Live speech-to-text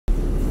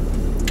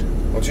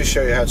I'll just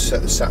show you how to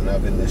set the sat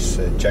nav in this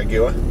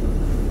Jaguar.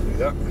 Do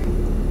that.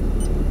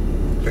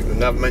 Click the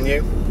nav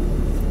menu,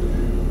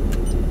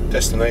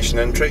 destination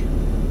entry.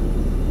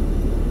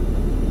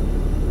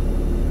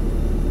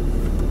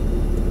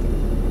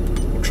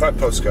 We'll try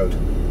postcode.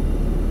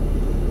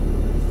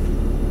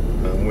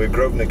 And we're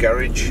Grosvenor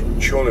Garage,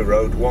 Chorley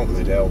Road,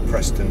 Waltleydale,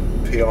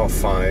 Preston,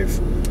 PR5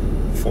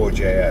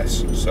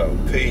 4JS. So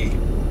P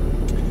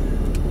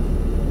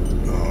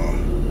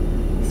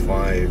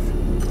 5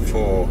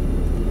 4JS.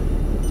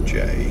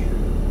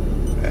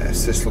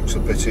 This looks a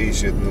bit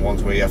easier than the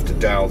ones where you have to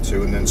dial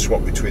to and then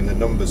swap between the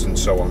numbers and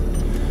so on.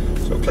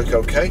 So click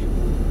OK.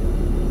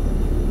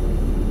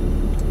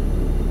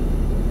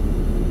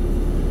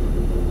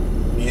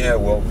 Yeah,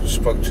 well,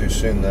 spoke too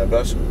soon there,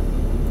 Buzz.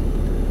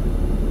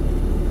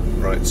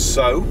 Right,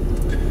 so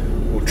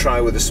we'll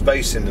try with a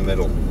space in the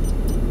middle.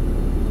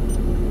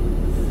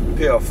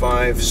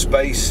 PR5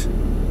 space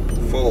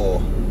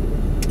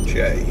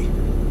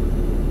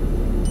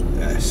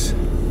 4JS.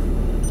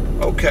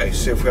 Okay,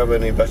 see if we have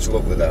any better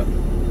luck with that.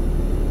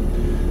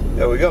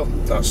 There we go.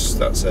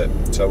 That's it.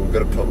 So we've got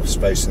to put a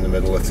space in the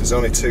middle. If there's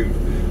only two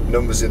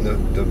numbers in the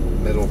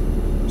middle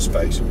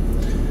space,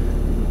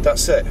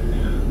 that's it.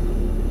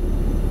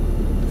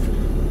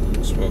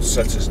 So we'll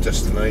set as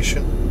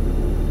destination.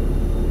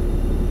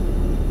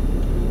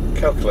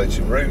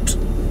 Calculating route.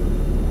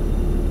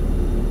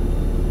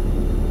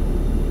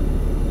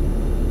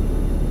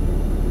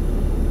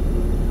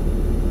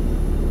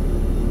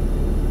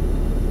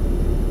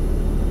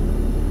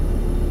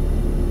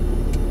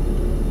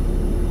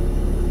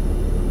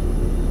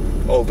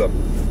 All done.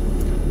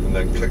 And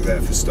then click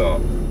there for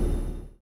start.